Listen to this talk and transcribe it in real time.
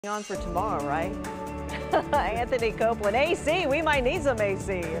On for tomorrow, right? Anthony Copeland, AC, we might need some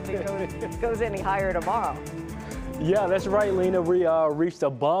AC if it goes any higher tomorrow. Yeah, that's right, Lena. We reached a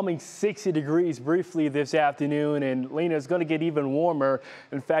balmy 60 degrees briefly this afternoon, and Lena, it's going to get even warmer.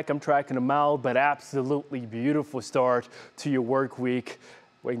 In fact, I'm tracking a mild but absolutely beautiful start to your work week.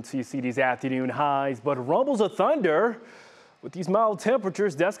 Wait until you see these afternoon highs, but rumbles of thunder. With these mild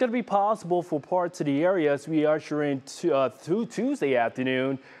temperatures, that's going to be possible for parts of the area as we usher in through Tuesday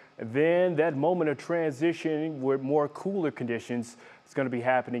afternoon. And then that moment of transition with more cooler conditions is going to be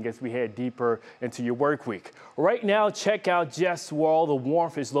happening as we head deeper into your work week. Right now, check out just where all the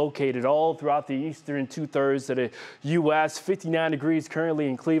warmth is located all throughout the eastern two-thirds of the U.S. 59 degrees currently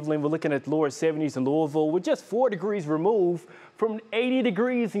in Cleveland. We're looking at lower 70s in Louisville. We're just 4 degrees removed from 80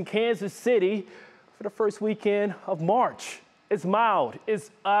 degrees in Kansas City for the first weekend of March. It's mild. It's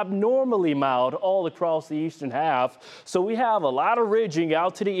abnormally mild all across the eastern half. So we have a lot of ridging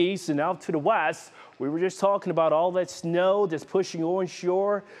out to the east and out to the west. We were just talking about all that snow that's pushing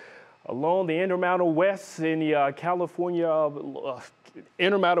onshore along the Intermountain West in the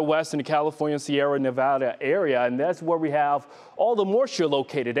Intermountain West in the California, Sierra Nevada area. And that's where we have all the moisture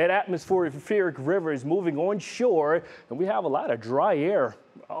located. That atmospheric river is moving onshore, and we have a lot of dry air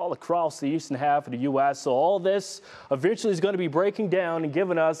all across the eastern half of the U.S. So all this eventually is going to be breaking down and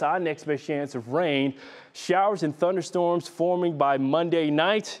giving us our next best chance of rain. Showers and thunderstorms forming by Monday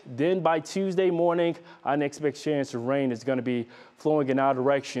night. Then by Tuesday morning, our next best chance of rain is going to be flowing in our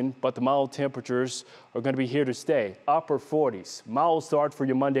direction. But the mild temperatures are going to be here to stay. Upper 40s. Mild start for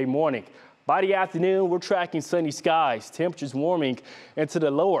your Monday morning. By the afternoon, we're tracking sunny skies. Temperatures warming into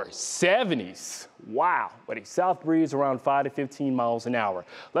the lower 70s. Wow, but a south breeze around 5 to 15 miles an hour.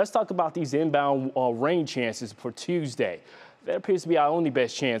 Let's talk about these inbound rain chances for Tuesday. That appears to be our only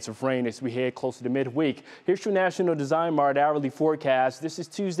best chance of rain as we head closer to midweek. Here's your National Design Mart hourly forecast. This is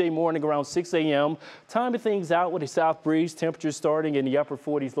Tuesday morning around 6 a.m. Timing things out with a south breeze, temperatures starting in the upper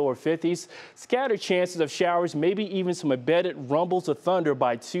 40s, lower 50s. Scattered chances of showers, maybe even some embedded rumbles of thunder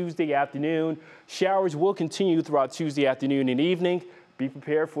by Tuesday afternoon. Showers will continue throughout Tuesday afternoon and evening. Be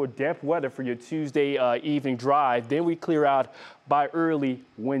prepared for damp weather for your Tuesday evening drive. Then we clear out by early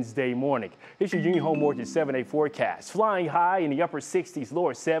Wednesday morning. Here's your Union Home Mortgage 7-day forecast. Flying high in the upper 60s,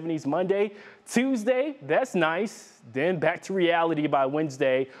 lower 70s Monday. Tuesday, that's nice. Then back to reality by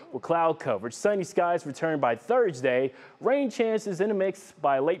Wednesday with cloud coverage. Sunny skies return by Thursday. Rain chances in the mix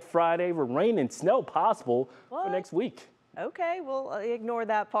by late Friday with rain and snow possible for next week. Okay, we'll ignore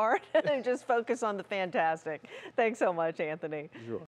that part and just focus on the fantastic. Thanks so much, Anthony. Sure.